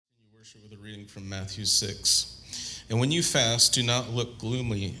Worship with a reading from Matthew 6. And when you fast, do not look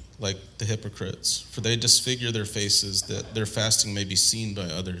gloomy like the hypocrites, for they disfigure their faces that their fasting may be seen by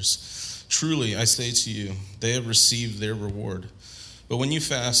others. Truly, I say to you, they have received their reward. But when you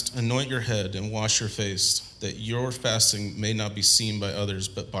fast, anoint your head and wash your face, that your fasting may not be seen by others,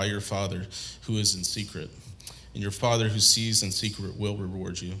 but by your Father who is in secret. And your Father who sees in secret will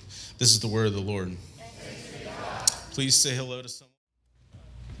reward you. This is the word of the Lord. Please say hello to someone.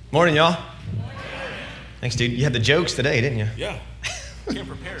 Morning, y'all. Morning. Thanks, dude. You had the jokes today, didn't you? Yeah. Can't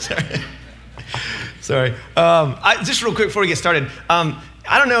prepare. Sorry. Just real quick before we get started. I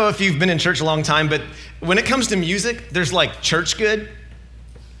don't know if you've been in church a long time, but when it comes to music, there's like church good.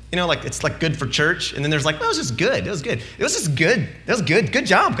 You know, like it's like good for church. And then there's like, no, it was just good. It was good. It was just good. It was good. Good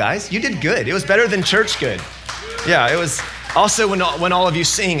job, guys. You did good. It was better than church good. Yeah, it was. Also, when all of you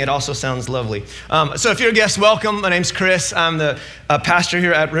sing, it also sounds lovely. So if you're a guest, welcome. My name's Chris. I'm the pastor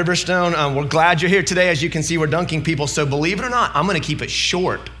here at Riverstone. We're glad you're here today. As you can see, we're dunking people. So believe it or not, I'm going to keep it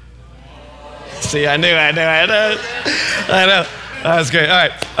short. See, I knew. That's great. All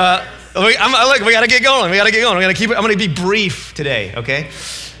right. Look, we got to get going. We're going to keep it. I'm going to be brief today, okay?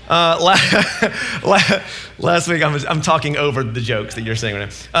 Last week, I'm talking over the jokes that you're saying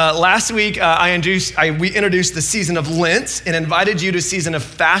right now. Last week, we introduced the season of Lent and invited you to a season of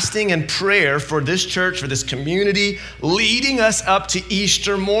fasting and prayer for this church, for this community, leading us up to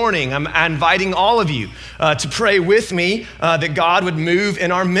Easter morning. I'm inviting all of you to pray with me that God would move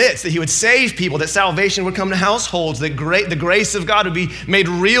in our midst, that he would save people, that salvation would come to households, that the grace of God would be made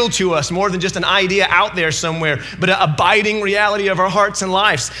real to us, more than just an idea out there somewhere, but an abiding reality of our hearts and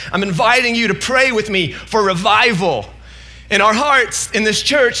lives. I'm inviting you to pray with me for revival in our hearts, in this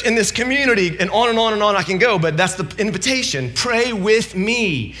church, in this community, and on and on and on I can go, but that's the invitation. Pray with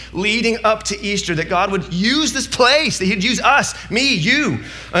me leading up to Easter, that God would use this place, that he'd use us, me, you.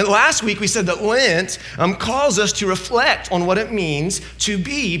 And last week we said that Lent calls us to reflect on what it means to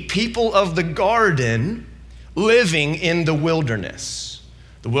be people of the garden living in the wilderness.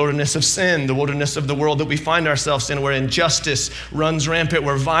 The wilderness of sin, the wilderness of the world that we find ourselves in, where injustice runs rampant,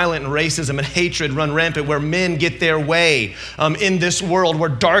 where violence and racism and hatred run rampant, where men get their way in this world, where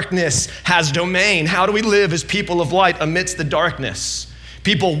darkness has domain. How do we live as people of light amidst the darkness?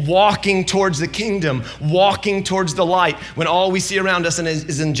 People walking towards the kingdom, walking towards the light, when all we see around us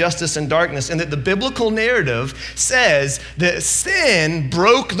is injustice and darkness. And that the biblical narrative says that sin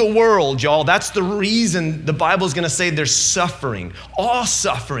broke the world, y'all. That's the reason the Bible is going to say there's suffering. All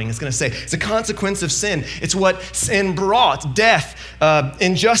suffering is going to say it's a consequence of sin. It's what sin brought: death,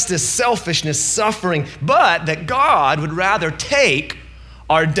 injustice, selfishness, suffering. But that God would rather take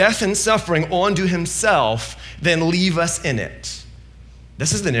our death and suffering onto himself than leave us in it.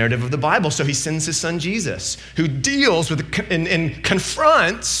 This is the narrative of the Bible. So he sends his son Jesus, who deals with and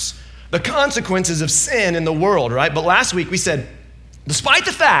confronts the consequences of sin in the world, right? But last week we said, despite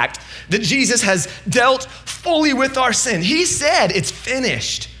the fact that Jesus has dealt fully with our sin, he said it's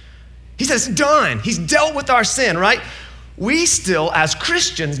finished. He said it's done. He's dealt with our sin, right? We still, as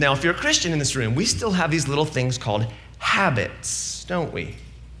Christians, now if you're a Christian in this room, we still have these little things called habits, don't we?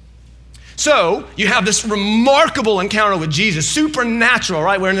 So you have this remarkable encounter with Jesus, supernatural,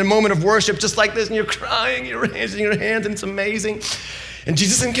 right? We're in a moment of worship just like this, and you're crying, you're raising your hands, and it's amazing. And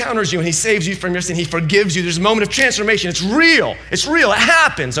Jesus encounters you, and he saves you from your sin. He forgives you. There's a moment of transformation. It's real. It's real. It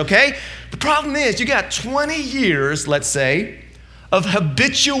happens, okay? The problem is you got 20 years, let's say, of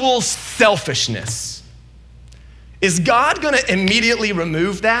habitual selfishness. Is God going to immediately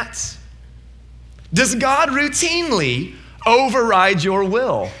remove that? Does God routinely override your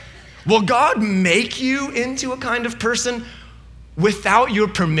will? Will God make you into a kind of person without your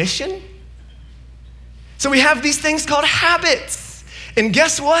permission? So we have these things called habits. And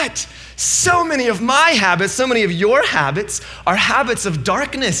guess what? So many of my habits, so many of your habits are habits of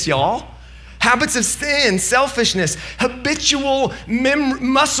darkness, y'all. Habits of sin, selfishness, habitual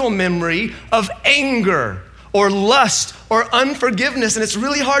muscle memory of anger or lust or unforgiveness. And it's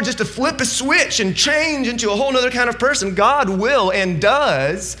really hard just to flip a switch and change into a whole other kind of person. God will and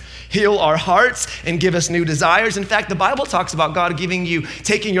does heal our hearts and give us new desires. In fact, the Bible talks about God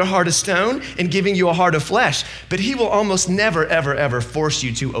taking your heart of stone and giving you a heart of flesh, but he will almost never, ever, ever force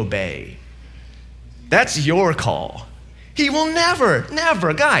you to obey. That's your call. He will never,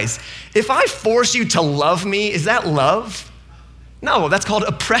 guys, if I force you to love me, is that love? No, that's called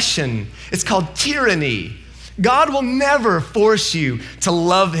oppression. It's called tyranny. God will never force you to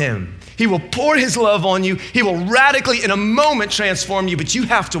love him. He will pour his love on you. He will radically, in a moment, transform you, but you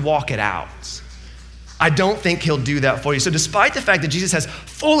have to walk it out. I don't think he'll do that for you. So despite the fact that Jesus has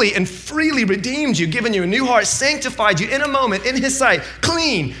fully and freely redeemed you, given you a new heart, sanctified you in a moment, in his sight,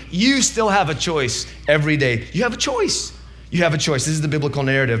 clean, you still have a choice every day. You have a choice. You have a choice. This is the biblical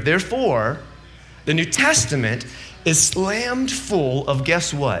narrative. Therefore, the New Testament is slammed full of,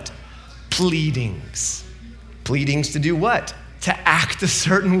 guess what? Pleadings. Pleadings to do what? To act a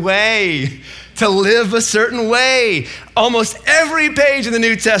certain way, to live a certain way. Almost every page in the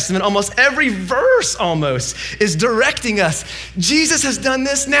New Testament, almost every verse almost, is directing us. Jesus has done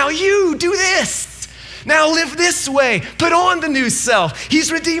this, now you do this. Now live this way. Put on the new self.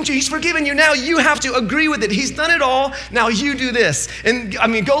 He's redeemed you. He's forgiven you. Now you have to agree with it. He's done it all. Now you do this. And I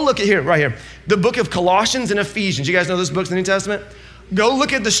mean, go look at here, right here. The book of Colossians and Ephesians. You guys know those books in the New Testament? Go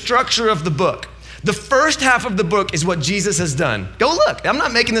look at the structure of the book. The first half of the book is what Jesus has done. Go look. I'm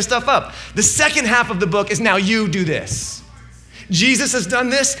not making this stuff up. The second half of the book is now you do this. Jesus has done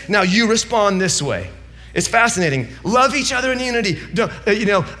this. Now you respond this way. It's fascinating. Love each other in unity.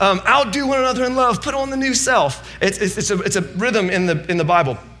 Outdo one another in love. Put on the new self. It's a rhythm in the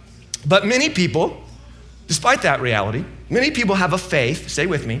Bible. But many people, despite that reality, many people have a faith, stay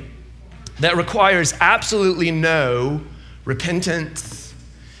with me, that requires absolutely no repentance.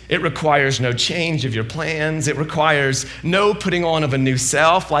 It requires no change of your plans. It requires no putting on of a new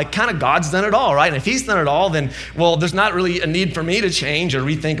self. Like, kind of God's done it all, right? And if he's done it all, then, well, there's not really a need for me to change or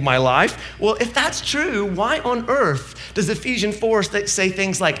rethink my life. Well, if that's true, why on earth does Ephesians 4 say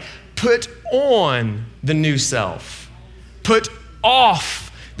things like, put on the new self, put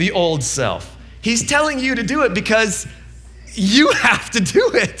off the old self? He's telling you to do it because you have to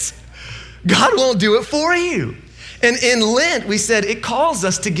do it. God won't do it for you. And in Lent, we said it calls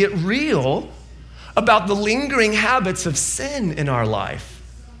us to get real about the lingering habits of sin in our life.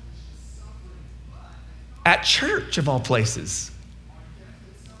 At church, of all places.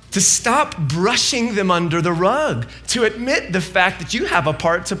 To stop brushing them under the rug. To admit the fact that you have a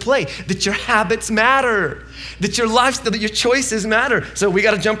part to play. That your habits matter. That your lifestyle, that your choices matter. So we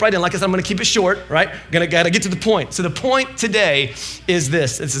got to jump right in. Like I said, I'm going to keep it short, right? Got to get to the point. So the point today is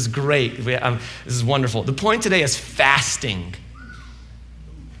this. This is great. This is wonderful. The point today is fasting.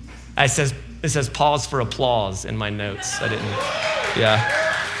 It says pause for applause in my notes. I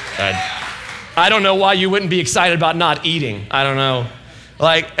don't know why you wouldn't be excited about not eating. I don't know.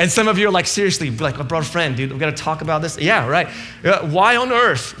 And some of you are like, seriously, like, I brought a friend, dude, we got to talk about this. Yeah, right. Why on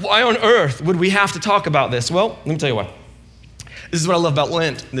earth would we have to talk about this? Well, let me tell you why. This is what I love about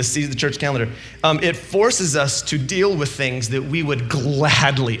Lent, this season of the church calendar. It forces us to deal with things that we would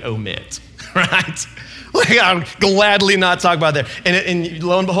gladly omit, right? I'll gladly not talk about that. And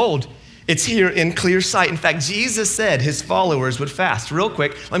lo and behold, it's here in clear sight. In fact, Jesus said his followers would fast. Real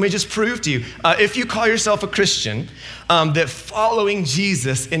quick, let me just prove to you, if you call yourself a Christian, that following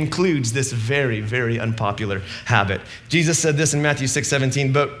Jesus includes this very, very unpopular habit. Jesus said this in Matthew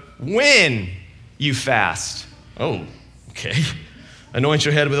 6:17, but when you fast, anoint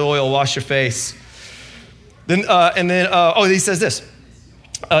your head with oil, wash your face. Then he says this,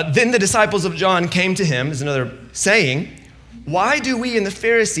 then the disciples of John came to him, is another saying, why do we and the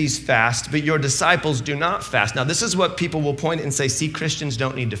Pharisees fast, but your disciples do not fast? Now, this is what people will point at and say, see, Christians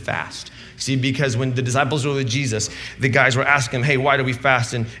don't need to fast. See, because when the disciples were with Jesus, the guys were asking him, hey, why do we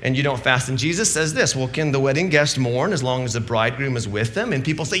fast and you don't fast? And Jesus says this, well, can the wedding guest mourn as long as the bridegroom is with them? And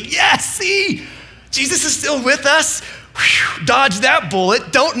people say, yes, see, Jesus is still with us. Whew, dodge that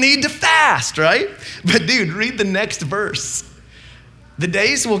bullet, don't need to fast, right? But dude, read the next verse. The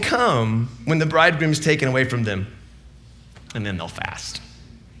days will come when the bridegroom is taken away from them, and then they'll fast.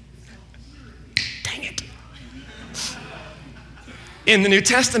 Dang it. In the New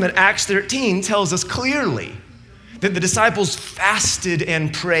Testament, Acts 13 tells us clearly that the disciples fasted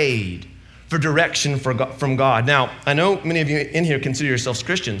and prayed for direction from God. Now, I know many of you in here consider yourselves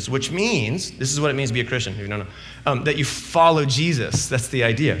Christians, which means, this is what it means to be a Christian, if you don't know, that you follow Jesus. That's the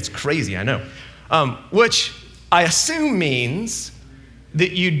idea. It's crazy, I know. Which I assume means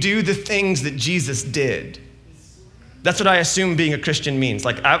that you do the things that Jesus did. That's what I assume being a Christian means.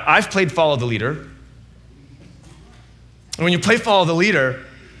 Like, I've played follow the leader. And when you play follow the leader,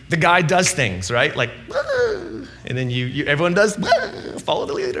 the guy does things, right? Like, and then everyone does follow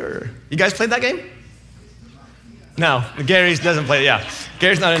the leader. You guys played that game? No, Gary doesn't play it. Yeah,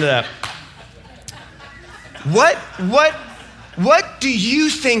 Gary's not into that. What do you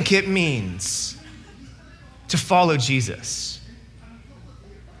think it means to follow Jesus?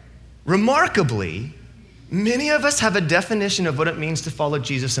 Remarkably, many of us have a definition of what it means to follow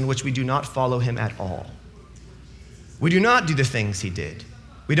Jesus in which we do not follow him at all. We do not do the things he did.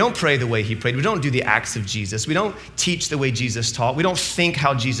 We don't pray the way he prayed. We don't do the acts of Jesus. We don't teach the way Jesus taught. We don't think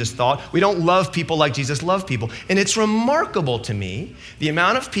how Jesus thought. We don't love people like Jesus loved people. And it's remarkable to me, the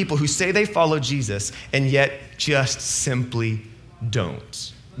amount of people who say they follow Jesus and yet just simply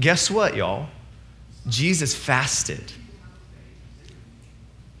don't. Guess what, y'all? Jesus fasted.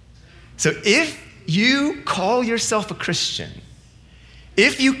 So if you call yourself a Christian,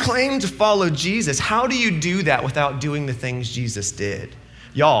 if you claim to follow Jesus, how do you do that without doing the things Jesus did?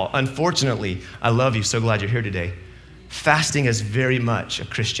 Y'all, unfortunately, I love you, so glad you're here today. Fasting is very much a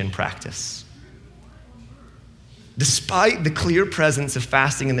Christian practice. Despite the clear presence of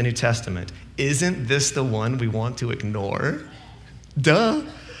fasting in the New Testament, isn't this the one we want to ignore? Duh.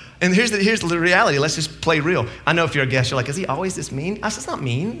 And here's the reality. Let's just play real. I know if you're a guest, you're like, is he always this mean? I said, it's not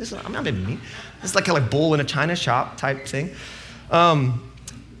mean. I'm not being mean. It's like a bull in a china shop type thing.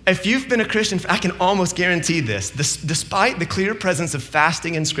 If you've been a Christian, I can almost guarantee this. Despite the clear presence of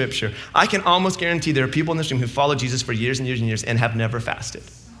fasting in Scripture, I can almost guarantee there are people in this room who follow Jesus for years and years and years and have never fasted.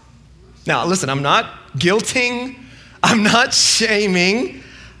 Now, listen, I'm not guilting. I'm not shaming.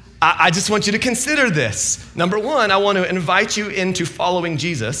 I just want you to consider this. Number one, I want to invite you into following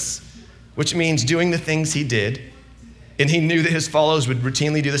Jesus, which means doing the things he did. And he knew that his followers would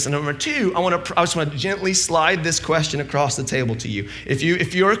routinely do this. And number two, I just want to gently slide this question across the table to you. If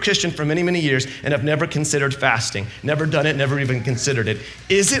you're a Christian for many, many years and have never considered fasting, never done it, never even considered it,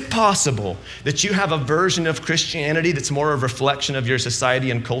 is it possible that you have a version of Christianity that's more a reflection of your society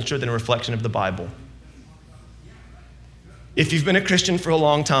and culture than a reflection of the Bible? If you've been a Christian for a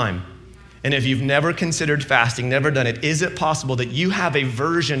long time, and if you've never considered fasting, never done it, is it possible that you have a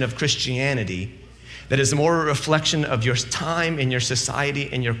version of Christianity that is more a reflection of your time and your society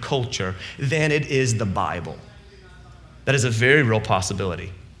and your culture than it is the Bible? That is a very real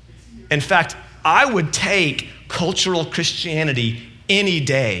possibility. In fact, I would take cultural Christianity any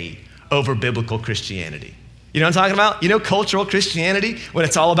day over biblical Christianity. You know what I'm talking about? You know cultural Christianity, when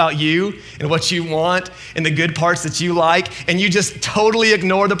it's all about you and what you want and the good parts that you like, and you just totally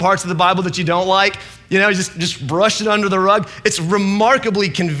ignore the parts of the Bible that you don't like, you know, just brush it under the rug. It's remarkably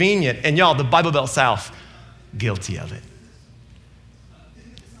convenient. And y'all, the Bible Belt South, guilty of it.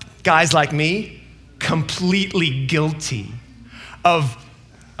 Guys like me, completely guilty of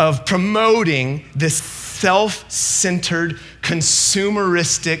promoting this self-centered,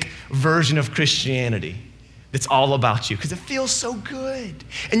 consumeristic version of Christianity. It's all about you because it feels so good.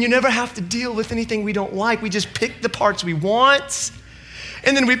 And you never have to deal with anything we don't like. We just pick the parts we want,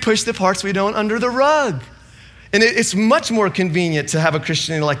 and then we push the parts we don't under the rug. And it's much more convenient to have a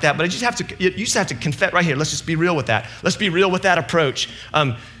Christianity like that, but you just have to confess right here. Let's just be real with that. Let's be real with that approach.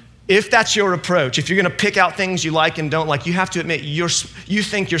 If that's your approach, if you're gonna pick out things you like and don't like, you have to admit you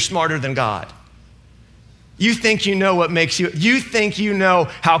think you're smarter than God. You think you know what makes you think you know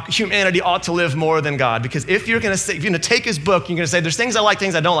how humanity ought to live more than God. Because if you're gonna take his book, you're gonna say, there's things I like,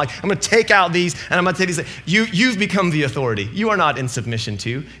 things I don't like. I'm gonna take out these, and I'm gonna take these. You've become the authority. You are not in submission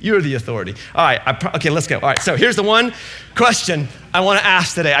to. You're the authority. All right, okay, let's go. All right, so here's the one question I wanna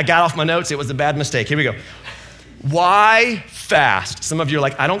ask today. I got off my notes, it was a bad mistake. Here we go. Why fast? Some of you are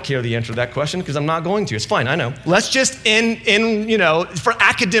like, I don't care the answer to that question because I'm not going to. It's fine, I know. Let's just for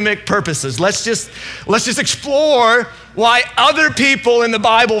academic purposes, let's just explore why other people in the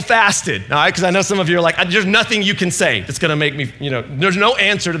Bible fasted. All right, because I know some of you are like, there's nothing you can say that's gonna make me, there's no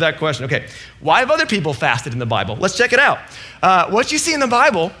answer to that question. Okay, why have other people fasted in the Bible? Let's check it out. What you see in the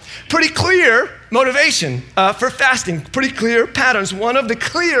Bible, pretty clear motivation for fasting, pretty clear patterns. One of the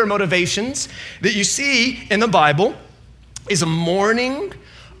clear motivations that you see in the Bible is a mourning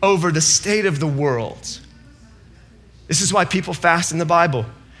over the state of the world. This is why people fast in the Bible.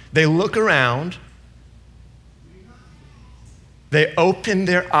 They look around, they open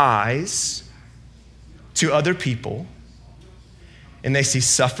their eyes to other people, and they see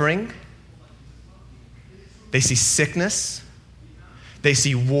suffering, they see sickness, they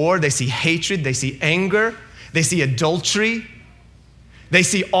see war, they see hatred, they see anger, they see adultery, they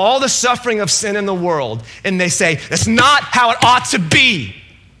see all the suffering of sin in the world, and they say, that's not how it ought to be.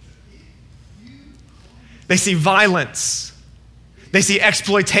 They see violence, they see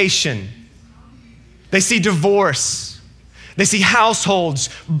exploitation, they see divorce, they see households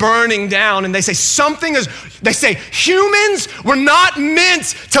burning down, and they say humans were not meant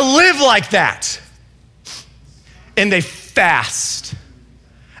to live like that. And they fast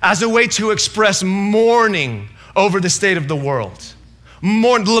as a way to express mourning over the state of the world,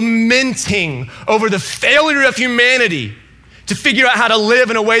 lamenting over the failure of humanity to figure out how to live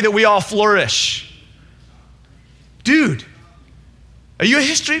in a way that we all flourish. Dude, are you a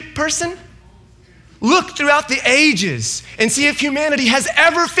history person? Look throughout the ages and see if humanity has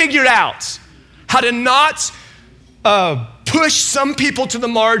ever figured out how to not push some people to the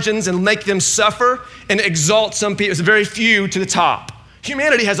margins and make them suffer and exalt some people, very few, to the top.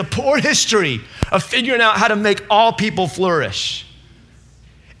 Humanity has a poor history of figuring out how to make all people flourish.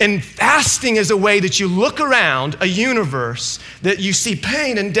 And fasting is a way that you look around a universe that you see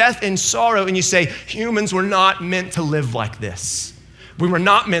pain and death and sorrow, and you say, humans were not meant to live like this. We were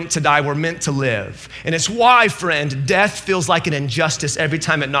not meant to die, we're meant to live. And it's why, friend, death feels like an injustice every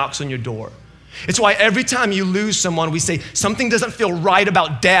time it knocks on your door. It's why every time you lose someone, we say, something doesn't feel right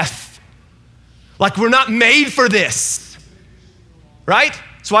about death. Like we're not made for this, right?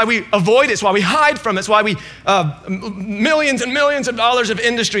 It's why we avoid it. It's why we hide from it. It's why we, millions and millions of dollars of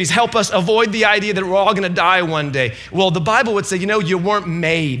industries help us avoid the idea that we're all gonna die one day. Well, the Bible would say, you weren't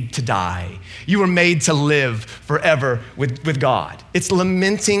made to die. You were made to live forever with God. It's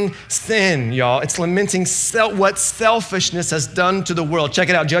lamenting sin, y'all. It's lamenting what selfishness has done to the world. Check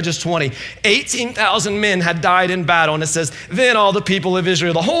it out, Judges 20. 18,000 men had died in battle, and it says, then all the people of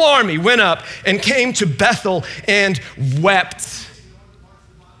Israel, the whole army went up and came to Bethel and wept.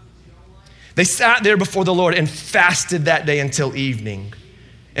 They sat there before the Lord and fasted that day until evening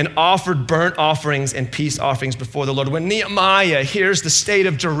and offered burnt offerings and peace offerings before the Lord. When Nehemiah hears the state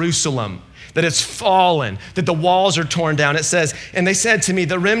of Jerusalem, that it's fallen, that the walls are torn down, it says, and they said to me,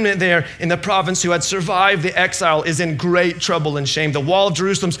 the remnant there in the province who had survived the exile is in great trouble and shame. The wall of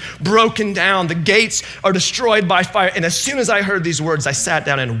Jerusalem's broken down. The gates are destroyed by fire. And as soon as I heard these words, I sat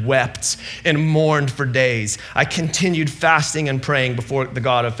down and wept and mourned for days. I continued fasting and praying before the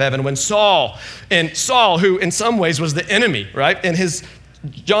God of heaven. When Saul, who in some ways was the enemy, right? And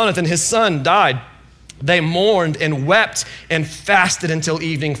Jonathan, his son, died. They mourned and wept and fasted until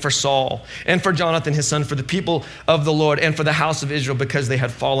evening for Saul and for Jonathan, his son, for the people of the Lord and for the house of Israel because they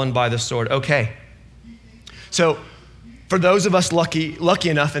had fallen by the sword. Okay. So for those of us lucky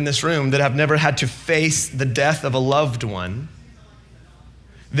enough in this room that have never had to face the death of a loved one,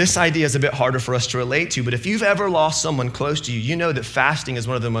 this idea is a bit harder for us to relate to. But if you've ever lost someone close to you, you know that fasting is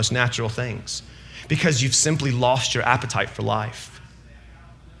one of the most natural things because you've simply lost your appetite for life.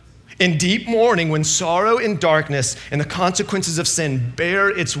 In deep mourning, when sorrow and darkness and the consequences of sin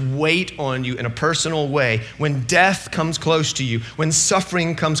bear its weight on you in a personal way, when death comes close to you, when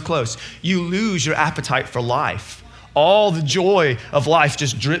suffering comes close, you lose your appetite for life. All the joy of life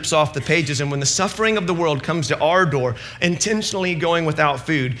just drips off the pages. And when the suffering of the world comes to our door, intentionally going without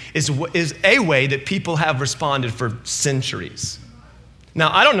food is a way that people have responded for centuries. Now,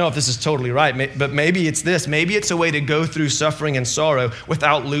 I don't know if this is totally right, but maybe it's this. Maybe it's a way to go through suffering and sorrow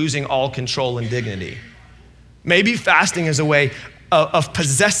without losing all control and dignity. Maybe fasting is a way of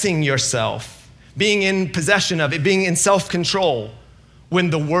possessing yourself, being in possession of it, being in self-control when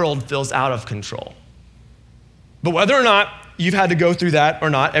the world feels out of control. But whether or not you've had to go through that or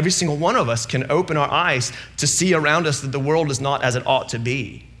not, every single one of us can open our eyes to see around us that the world is not as it ought to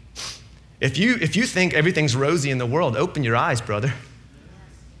be. If you think everything's rosy in the world, open your eyes, brother.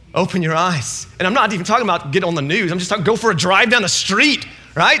 Open your eyes. And I'm not even talking about get on the news. I'm just talking, go for a drive down the street,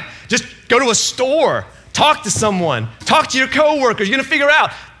 right? Just go to a store, talk to someone, talk to your coworkers. You're gonna figure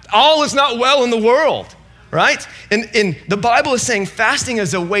out all is not well in the world, right? And the Bible is saying fasting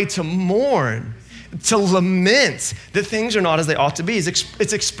is a way to mourn, to lament that things are not as they ought to be.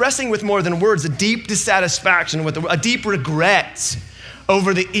 It's expressing with more than words a deep dissatisfaction, with a deep regret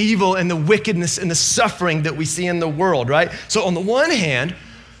over the evil and the wickedness and the suffering that we see in the world, right? So on the one hand,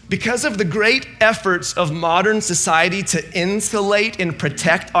 because of the great efforts of modern society to insulate and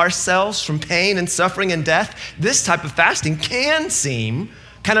protect ourselves from pain and suffering and death, this type of fasting can seem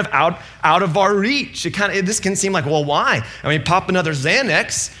kind of out of our reach. This can seem like, well, why? I mean, pop another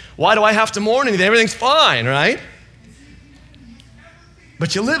Xanax. Why do I have to mourn anything? Everything's fine, right?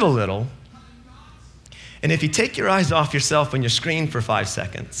 But you live a little, and if you take your eyes off yourself on your screen for 5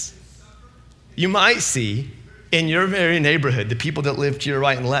 seconds, you might see in your very neighborhood, the people that live to your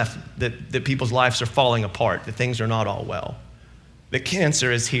right and left, that people's lives are falling apart, that things are not all well. That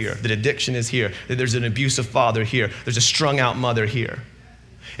cancer is here, that addiction is here, that there's an abusive father here, there's a strung out mother here.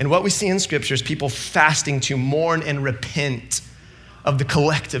 And what we see in Scripture is people fasting to mourn and repent of the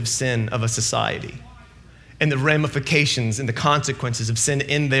collective sin of a society and the ramifications and the consequences of sin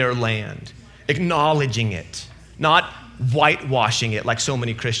in their land, acknowledging it, not whitewashing it like so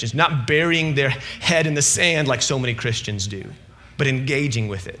many Christians, not burying their head in the sand like so many Christians do, but engaging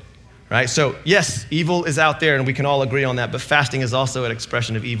with it, right? So yes, evil is out there and we can all agree on that, but fasting is also an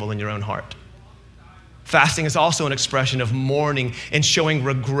expression of evil in your own heart. Fasting is also an expression of mourning and showing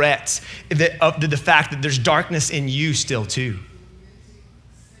regret of the fact that there's darkness in you still too.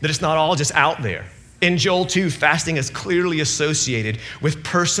 That it's not all just out there. In Joel 2, fasting is clearly associated with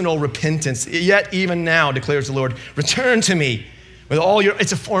personal repentance. Yet even now, declares the Lord, return to me with all your,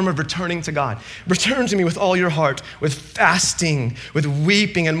 it's a form of returning to God. Return to me with all your heart, with fasting, with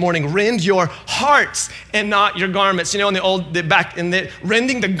weeping and mourning. Rend your hearts and not your garments. You know,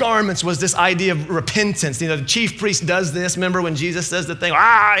 rending the garments was this idea of repentance. You know, the chief priest does this. Remember when Jesus says the thing,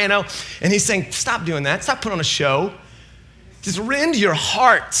 and he's saying, stop doing that. Stop putting on a show. Just rend your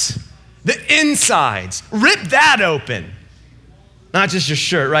heart, the insides. Rip that open. Not just your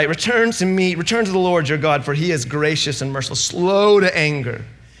shirt, right? Return to the Lord your God, for he is gracious and merciful, slow to anger,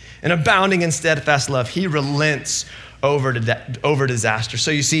 and abounding in steadfast love. He relents over disaster. So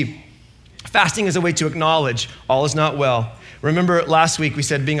you see, fasting is a way to acknowledge all is not well. Remember last week we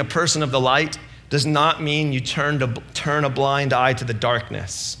said being a person of the light does not mean you turn a blind eye to the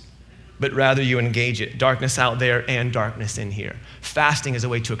darkness, but rather you engage it. Darkness out there and darkness in here. Fasting is a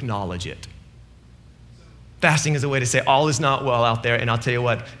way to acknowledge it. Fasting is a way to say all is not well out there, and I'll tell you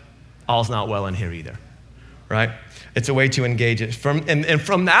what, all's not well in here either, right? It's a way to engage it. From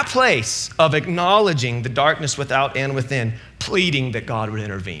that place of acknowledging the darkness without and within, pleading that God would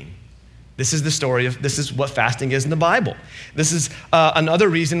intervene. This is what fasting is in the Bible. This is another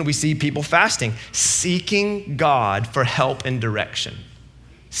reason we see people fasting, seeking God for help and direction.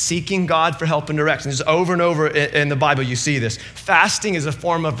 Seeking God for help and direction. Just over and over in the Bible, you see this. Fasting is a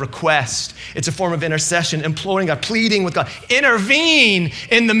form of request. It's a form of intercession, imploring God, pleading with God. Intervene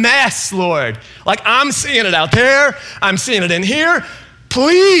in the mess, Lord. Like I'm seeing it out there. I'm seeing it in here.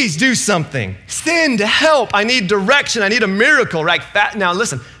 Please do something. Send help. I need direction. I need a miracle, right? Now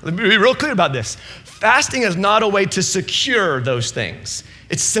listen, let me be real clear about this. Fasting is not a way to secure those things.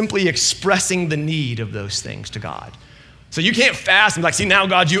 It's simply expressing the need of those things to God. So you can't fast and be like, see, now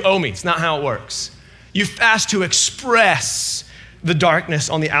God, you owe me. It's not how it works. You fast to express the darkness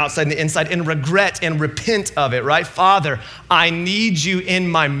on the outside and the inside and regret and repent of it, right? Father, I need you in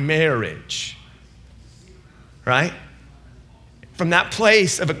my marriage, right? From that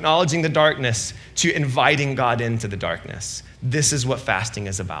place of acknowledging the darkness to inviting God into the darkness. This is what fasting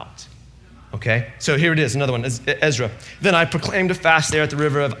is about, okay? So here it is, another one, Ezra. Then I proclaimed a fast there at the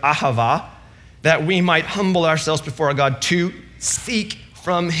river of Ahava, that we might humble ourselves before our God to seek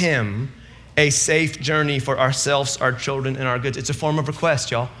from him a safe journey for ourselves, our children, and our goods. It's a form of request,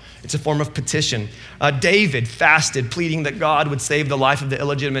 y'all. It's a form of petition. David fasted, pleading that God would save the life of the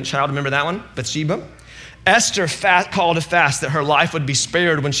illegitimate child. Remember that one? Bathsheba. Esther called a fast that her life would be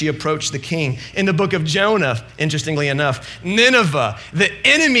spared when she approached the king. In the book of Jonah, interestingly enough, Nineveh, the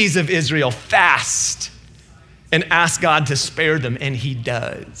enemies of Israel, fast and ask God to spare them, and he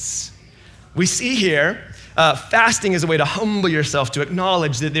does. We see here, fasting is a way to humble yourself, to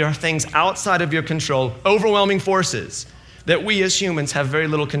acknowledge that there are things outside of your control, overwhelming forces that we as humans have very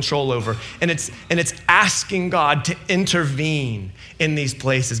little control over. And it's asking God to intervene in these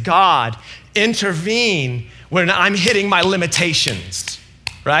places. God, intervene when I'm hitting my limitations,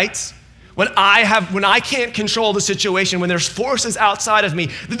 right? When I can't control the situation, when there's forces outside of me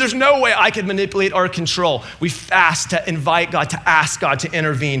that there's no way I could manipulate or control, we fast to invite God, to ask God to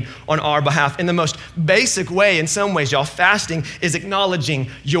intervene on our behalf. In the most basic way, in some ways, y'all, fasting is acknowledging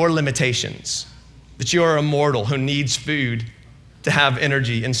your limitations, that you are a mortal who needs food to have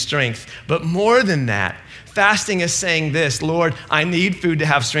energy and strength. But more than that, fasting is saying this, Lord, I need food to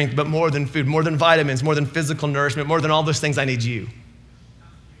have strength, but more than food, more than vitamins, more than physical nourishment, more than all those things, I need you.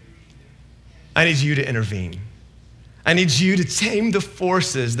 I need you to intervene. I need you to tame the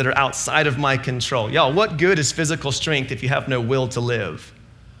forces that are outside of my control. Y'all, what good is physical strength if you have no will to live?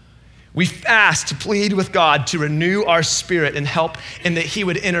 We fast to plead with God to renew our spirit and help, and that he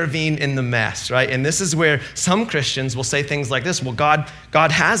would intervene in the mess, right? And this is where some Christians will say things like this, well, God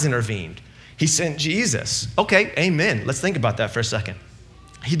has intervened. He sent Jesus. Okay, amen. Let's think about that for a second.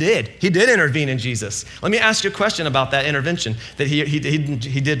 He did intervene in Jesus. Let me ask you a question about that intervention that he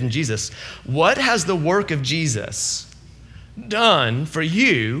did in Jesus. What has the work of Jesus done for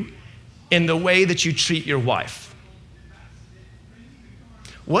you in the way that you treat your wife?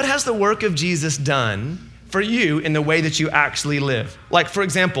 What has the work of Jesus done for you in the way that you actually live? Like, for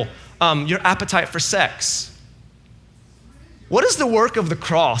example, your appetite for sex. What has the work of the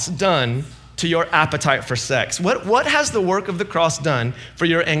cross done to your appetite for sex? What has the work of the cross done for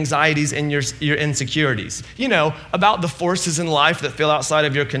your anxieties and your insecurities? You know, about the forces in life that feel outside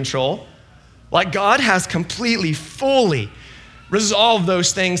of your control. Like God has completely, fully resolved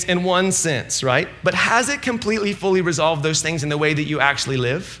those things in one sense, right? But has it completely, fully resolved those things in the way that you actually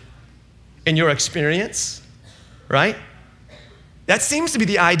live? In your experience, right? That seems to be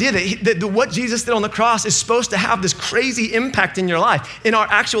the idea that what Jesus did on the cross is supposed to have this crazy impact in your life, in our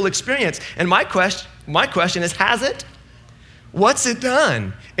actual experience. And my question My question is, has it? What's it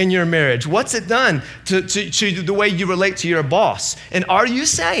done in your marriage? What's it done to the way you relate to your boss? And are you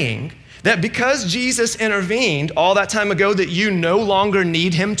saying that because Jesus intervened all that time ago that you no longer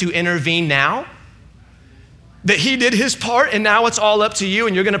need him to intervene now? That he did his part and now it's all up to you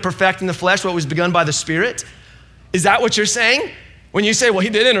and you're going to perfect in the flesh what was begun by the Spirit? Is that what you're saying? When you say, well, he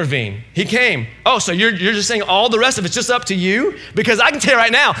did intervene, he came. Oh, so you're just saying all the rest of it's just up to you? Because I can tell you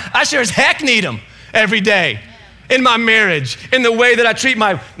right now, I sure as heck need him every day. In my marriage, in the way that I treat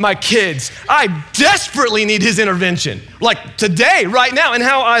my kids. I desperately need his intervention. Like today, right now, in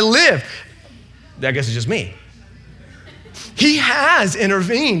how I live. I guess it's just me. He has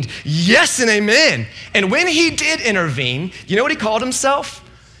intervened. Yes and amen. And when he did intervene, you know what he called himself?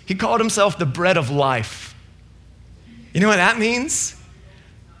 He called himself the bread of life. You know what that means?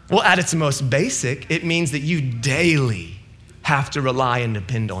 Well, at its most basic, it means that you daily have to rely and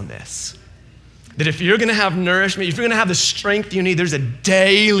depend on this. That if you're gonna have nourishment, if you're gonna have the strength you need, there's a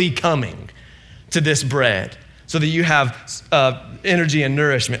daily coming to this bread so that you have energy and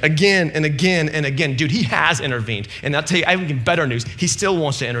nourishment again and again and again. Dude, he has intervened. And I'll tell you, I have even better news. He still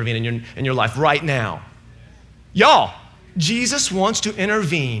wants to intervene in your life right now. Y'all, Jesus wants to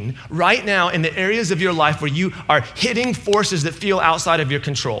intervene right now in the areas of your life where you are hitting forces that feel outside of your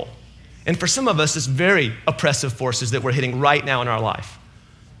control. And for some of us, it's very oppressive forces that we're hitting right now in our life.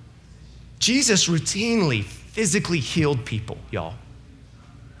 Jesus routinely, physically healed people, y'all.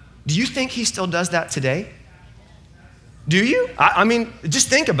 Do you think he still does that today? Do you? I mean, just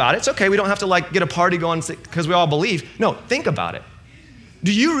think about it. It's okay, we don't have to get a party going because we all believe. No, think about it.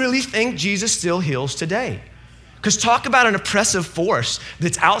 Do you really think Jesus still heals today? Because talk about an oppressive force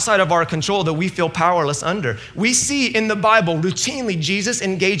that's outside of our control that we feel powerless under. We see in the Bible routinely Jesus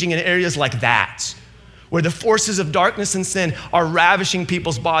engaging in areas like that, where the forces of darkness and sin are ravishing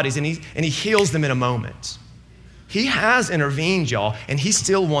people's bodies, and he heals them in a moment. He has intervened, y'all, and he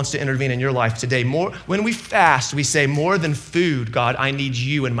still wants to intervene in your life today. When we fast, we say, more than food, God, I need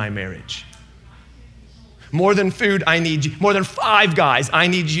you in my marriage. More than food, I need you. More than Five Guys, I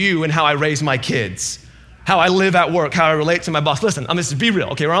need you in how I raise my kids, how I live at work, how I relate to my boss. Listen, I'm just be real,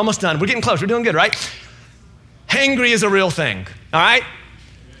 okay? We're almost done. We're getting close. We're doing good, right? Hangry is a real thing, all right?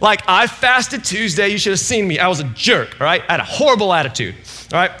 Like, I fasted Tuesday. You should have seen me. I was a jerk, all right? I had a horrible attitude,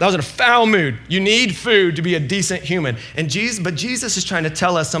 all right? I was in a foul mood. You need food to be a decent human. But Jesus is trying to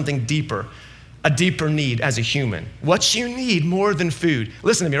tell us something deeper, a deeper need as a human. What you need more than food,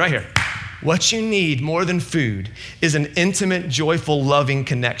 listen to me right here. What you need more than food is an intimate, joyful, loving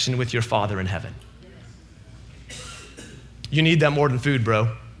connection with your Father in heaven. You need that more than food,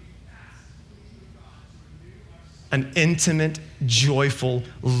 bro. An intimate, joyful,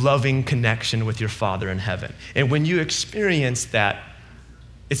 loving connection with your Father in heaven. And when you experience that,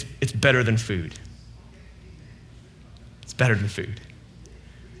 it's better than food. It's better than food.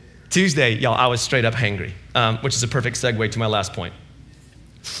 Tuesday, y'all, I was straight up hangry, which is a perfect segue to my last point.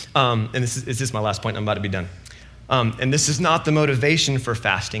 And this is my last point. I'm about to be done. And this is not the motivation for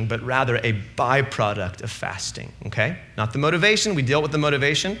fasting, but rather a byproduct of fasting, okay? Not the motivation. We dealt with the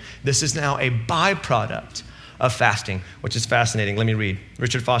motivation. This is now a byproduct of fasting, which is fascinating. Let me read.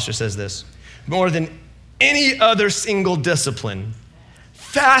 Richard Foster says this: more than any other single discipline,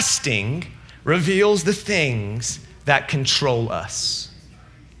 fasting reveals the things that control us.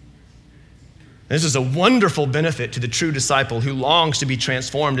 This is a wonderful benefit to the true disciple who longs to be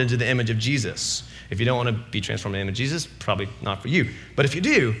transformed into the image of Jesus. If you don't want to be transformed into the image of Jesus, probably not for you. But if you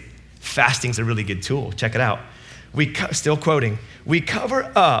do, fasting's a really good tool. Check it out. Still quoting, we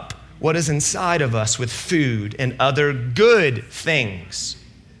cover up what is inside of us with food and other good things.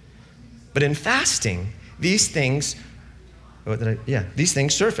 But in fasting, these things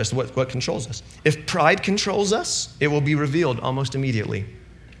surface, what controls us. If pride controls us, it will be revealed almost immediately.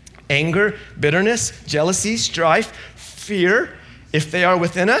 Anger, bitterness, jealousy, strife, fear, if they are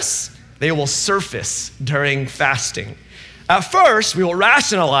within us, they will surface during fasting. At first, we will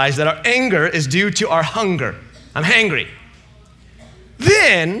rationalize that our anger is due to our hunger. I'm hangry.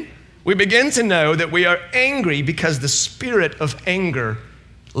 Then, we begin to know that we are angry because the spirit of anger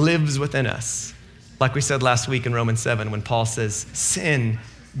lives within us. Like we said last week in Romans 7 when Paul says, sin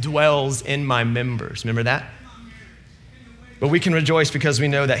dwells in my members. Remember that? But we can rejoice because we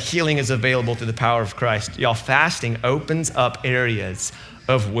know that healing is available through the power of Christ. Y'all, fasting opens up areas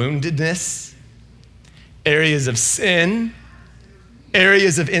of woundedness, areas of sin,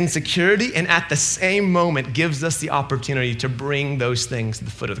 areas of insecurity, and at the same moment gives us the opportunity to bring those things to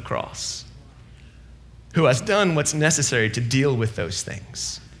the foot of the cross. Who has done what's necessary to deal with those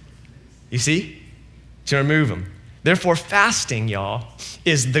things. You see? To remove them. Therefore, fasting, y'all,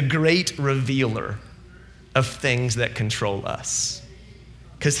 is the great revealer of things that control us.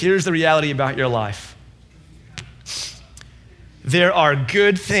 Because here's the reality about your life. There are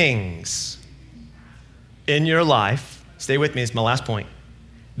good things in your life, stay with me, it's my last point,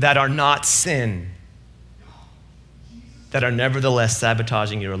 that are not sin, that are nevertheless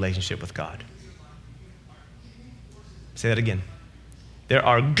sabotaging your relationship with God. Say that again. There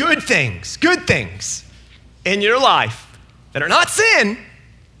are good things in your life that are not sin,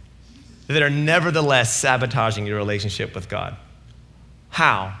 that are nevertheless sabotaging your relationship with God.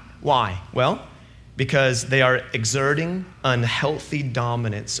 How? Why? Well, because they are exerting unhealthy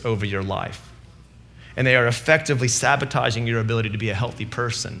dominance over your life. And they are effectively sabotaging your ability to be a healthy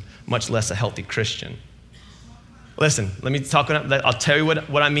person, much less a healthy Christian. Listen, let me talk. I'll tell you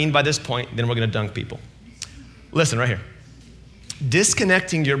what I mean by this point, then we're going to dunk people. Listen right here.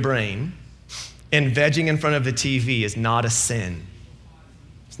 Disconnecting your brain and vegging in front of the TV is not a sin.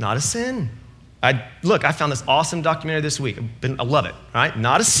 It's not a sin. I found this awesome documentary this week. I love it, right?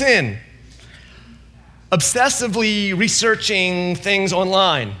 Not a sin. Obsessively researching things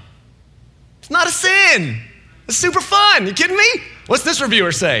online. It's not a sin. It's super fun. You kidding me? What's this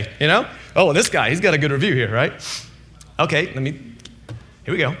reviewer say, you know? Oh, this guy, he's got a good review here, right? Okay, here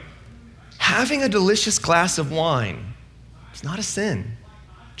we go. Having a delicious glass of wine, it's not a sin.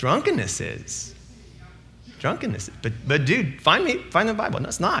 Drunkenness is. But dude, find the Bible. No,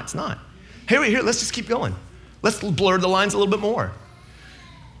 it's not. Here, let's just keep going. Let's blur the lines a little bit more.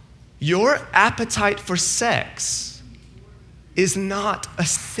 Your appetite for sex is not a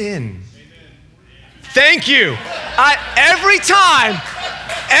sin. Thank you. Every time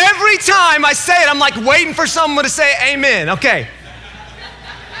I say it, I'm like waiting for someone to say amen. Okay.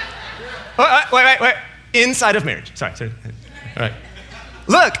 Wait. Inside of marriage. Sorry. All right.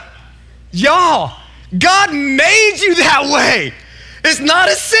 Look, y'all, God made you that way. It's not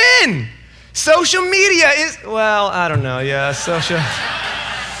a sin. Social media is, well, I don't know. Yeah, social.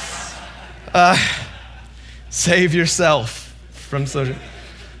 Save yourself from social.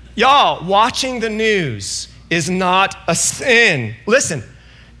 Y'all, watching the news is not a sin. Listen,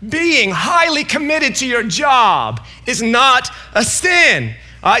 being highly committed to your job is not a sin.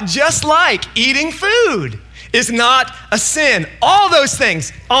 Just like eating food is not a sin. All those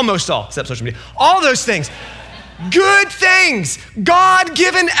things, almost all, except social media, all those things, good things,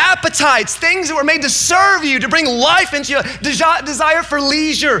 God-given appetites, things that were made to serve you, to bring life into you, desire for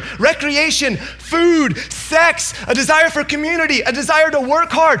leisure, recreation, food, sex, a desire for community, a desire to work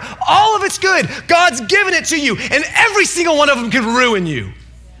hard. All of it's good. God's given it to you, and every single one of them can ruin you.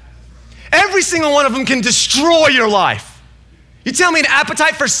 Every single one of them can destroy your life. You tell me an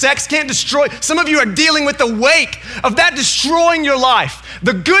appetite for sex can't destroy? Some of you are dealing with the wake of that destroying your life.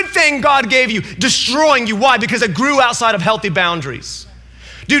 The good thing God gave you, destroying you. Why? Because it grew outside of healthy boundaries.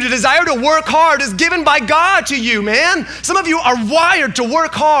 Dude, the desire to work hard is given by God to you, man. Some of you are wired to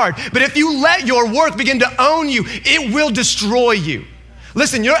work hard, but if you let your work begin to own you, it will destroy you.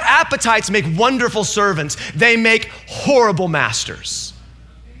 Listen, your appetites make wonderful servants. They make horrible masters.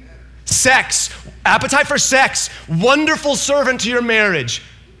 Sex, appetite for sex, wonderful servant to your marriage,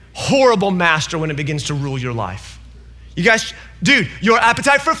 horrible master when it begins to rule your life. You guys, dude, your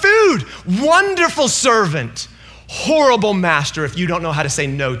appetite for food, wonderful servant, horrible master if you don't know how to say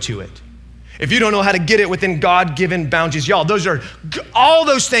no to it. If you don't know how to get it within God-given boundaries. Y'all, those are all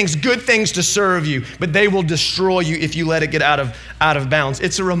those things, good things to serve you, but they will destroy you if you let it get out of bounds.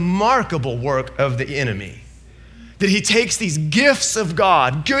 It's a remarkable work of the enemy. That he takes these gifts of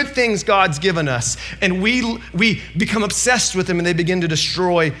God, good things God's given us, and we become obsessed with them and they begin to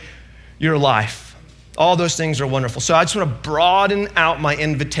destroy your life. All those things are wonderful. So I just want to broaden out my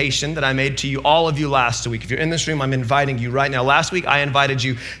invitation that I made to you, all of you last week. If you're in this room, I'm inviting you right now. Last week, I invited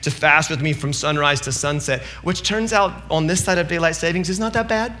you to fast with me from sunrise to sunset, which turns out on this side of daylight savings is not that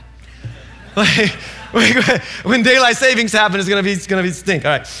bad. When daylight savings happen, it's gonna be stink.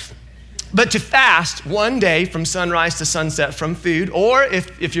 All right. But to fast one day from sunrise to sunset from food, or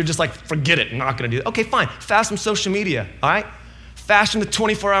if you're just like, forget it, I'm not gonna do it. Okay, fine, fast from social media, all right? Fast from the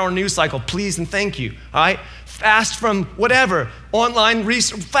 24-hour news cycle, please and thank you, all right? Fast from whatever, online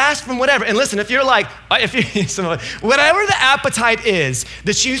research, fast from whatever. And listen, if you're like, whatever the appetite is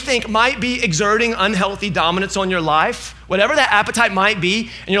that you think might be exerting unhealthy dominance on your life, whatever that appetite might be,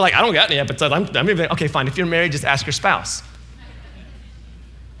 and you're like, I don't got any appetite, okay, fine. If you're married, just ask your spouse.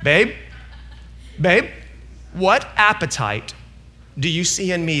 Babe, what appetite do you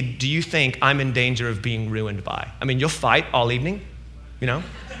see in me do you think I'm in danger of being ruined by? I mean, you'll fight all evening, you know?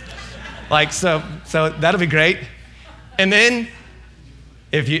 Like, so that'll be great. And then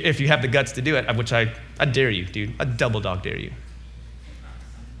if you have the guts to do it, which I dare you, dude, I double dog dare you.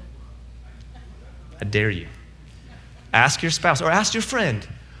 I dare you. Ask your spouse or ask your friend,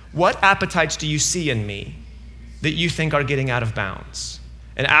 what appetites do you see in me that you think are getting out of bounds?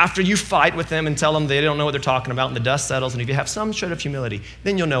 And after you fight with them and tell them they don't know what they're talking about and the dust settles, and if you have some shred of humility,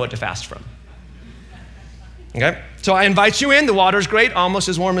 then you'll know what to fast from. Okay? So I invite you in. The water's great, almost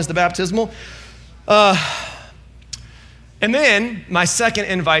as warm as the baptismal. And then my second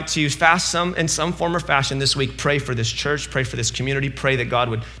invite to you, fast in some form or fashion this week. Pray for this church, pray for this community, pray that God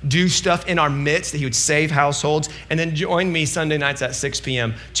would do stuff in our midst, that he would save households, and then join me Sunday nights at 6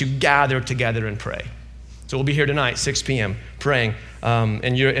 p.m. to gather together and pray. So we'll be here tonight, 6 p.m., praying,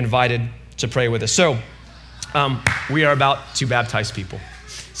 and you're invited to pray with us. So we are about to baptize people.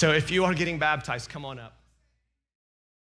 So if you are getting baptized, come on up.